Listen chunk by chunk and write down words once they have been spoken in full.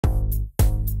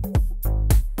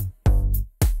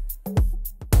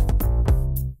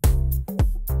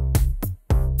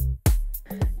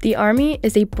The Army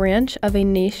is a branch of a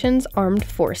nation's armed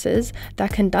forces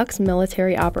that conducts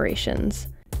military operations.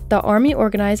 The Army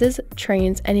organizes,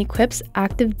 trains, and equips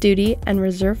active duty and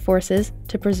reserve forces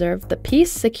to preserve the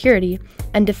peace, security,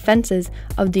 and defenses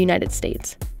of the United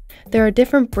States. There are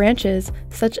different branches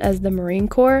such as the Marine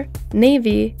Corps,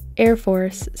 Navy, Air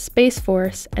Force, Space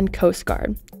Force, and Coast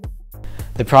Guard.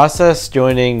 The process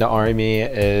joining the Army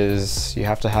is you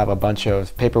have to have a bunch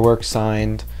of paperwork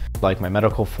signed, like my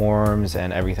medical forms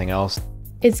and everything else.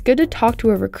 It's good to talk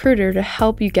to a recruiter to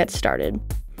help you get started.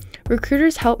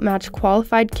 Recruiters help match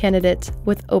qualified candidates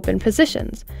with open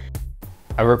positions.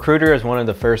 A recruiter is one of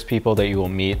the first people that you will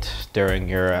meet during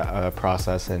your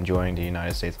process in joining the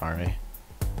United States Army.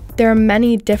 There are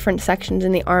many different sections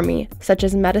in the Army, such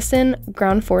as medicine,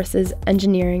 ground forces,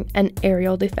 engineering, and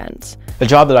aerial defense. The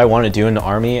job that I want to do in the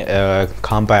Army,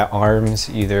 combat arms,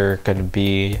 either could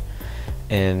be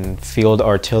in field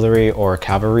artillery or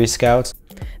cavalry scouts.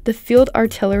 The field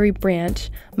artillery branch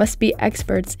must be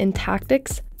experts in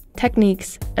tactics,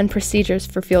 techniques, and procedures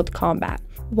for field combat,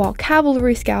 while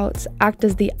cavalry scouts act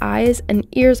as the eyes and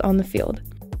ears on the field.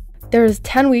 There is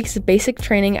 10 weeks of basic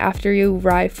training after you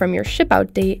arrive from your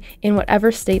ship-out date in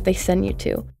whatever state they send you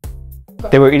to.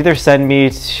 They will either send me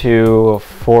to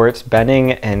Fort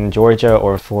Benning in Georgia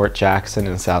or Fort Jackson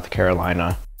in South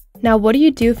Carolina. Now, what do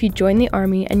you do if you join the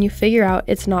Army and you figure out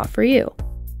it's not for you?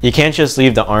 You can't just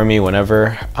leave the Army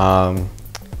whenever.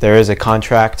 There is a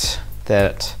contract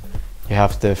that you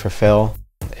have to fulfill.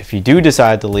 If you do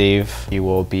decide to leave, you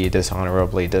will be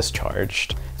dishonorably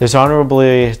discharged.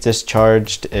 Dishonorably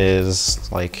discharged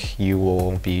is like you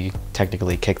will be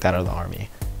technically kicked out of the Army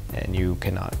and you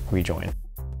cannot rejoin.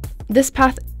 This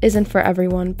path isn't for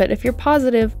everyone, but if you're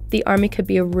positive, the Army could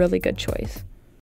be a really good choice.